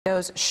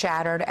windows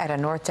shattered at a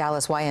North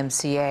Dallas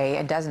YMCA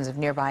and dozens of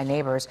nearby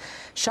neighbors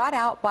shot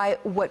out by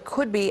what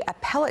could be a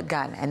pellet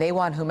gun, and they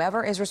want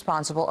whomever is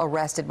responsible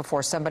arrested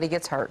before somebody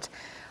gets hurt.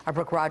 Our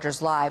Brooke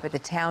Rogers live at the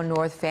Town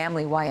North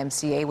Family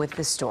YMCA with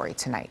this story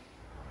tonight.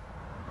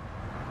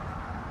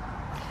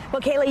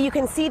 Well, Kayla, you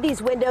can see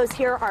these windows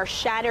here are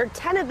shattered.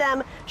 10 of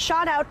them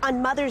shot out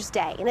on Mother's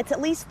Day, and it's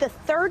at least the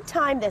third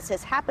time this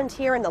has happened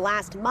here in the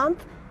last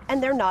month,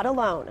 and they're not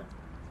alone.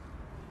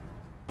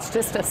 It's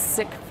just a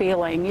sick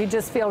feeling. You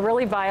just feel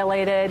really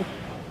violated.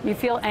 You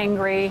feel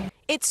angry.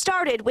 It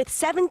started with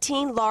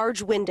 17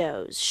 large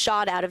windows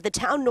shot out of the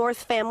Town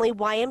North Family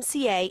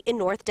YMCA in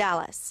North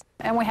Dallas.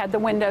 And we had the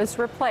windows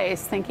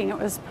replaced, thinking it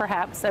was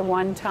perhaps a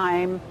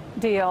one-time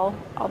deal,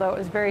 although it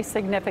was very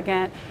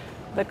significant.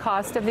 The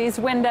cost of these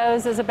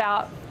windows is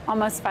about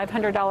almost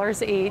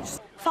 $500 each.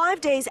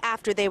 5 days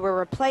after they were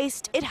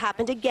replaced, it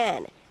happened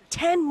again.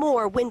 10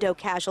 more window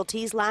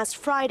casualties last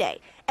Friday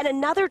and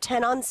another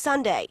 10 on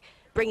Sunday,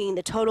 bringing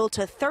the total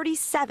to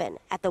 37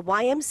 at the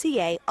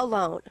YMCA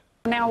alone.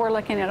 Now we're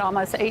looking at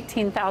almost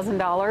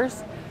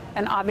 $18,000,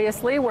 and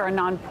obviously we're a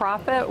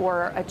nonprofit,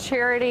 we're a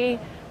charity.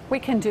 We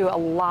can do a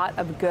lot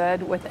of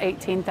good with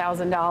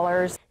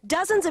 $18,000.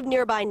 Dozens of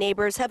nearby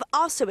neighbors have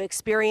also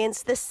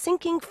experienced the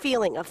sinking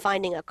feeling of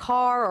finding a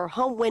car or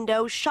home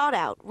window shot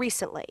out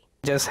recently.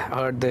 Just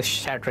heard this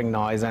shattering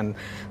noise, and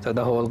so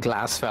the whole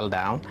glass fell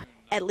down.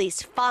 At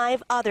least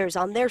 5 others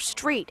on their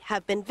street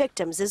have been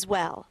victims as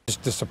well.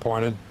 Just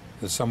disappointed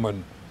that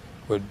someone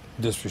would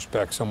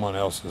disrespect someone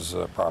else's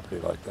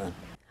property like that.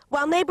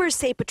 While neighbors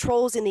say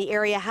patrols in the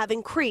area have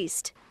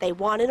increased, they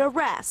want an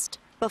arrest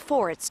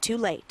before it's too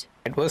late.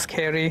 It was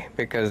scary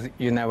because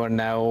you never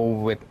know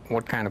with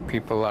what kind of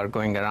people are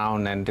going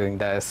around and doing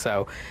this.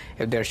 So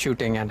if they're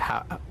shooting at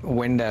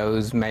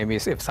windows, maybe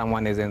if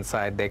someone is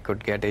inside, they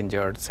could get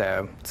injured.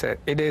 So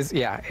it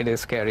is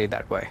scary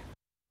that way.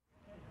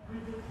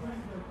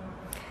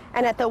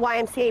 And at the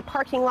YMCA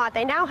parking lot,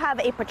 they now have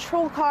a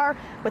patrol car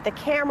with a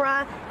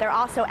camera. They're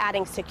also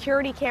adding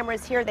security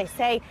cameras here. They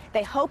say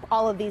they hope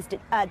all of these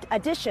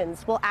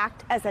additions will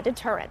act as a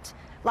deterrent.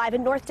 Live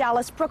in North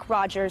Dallas, Brooke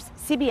Rogers,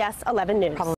 CBS 11 News.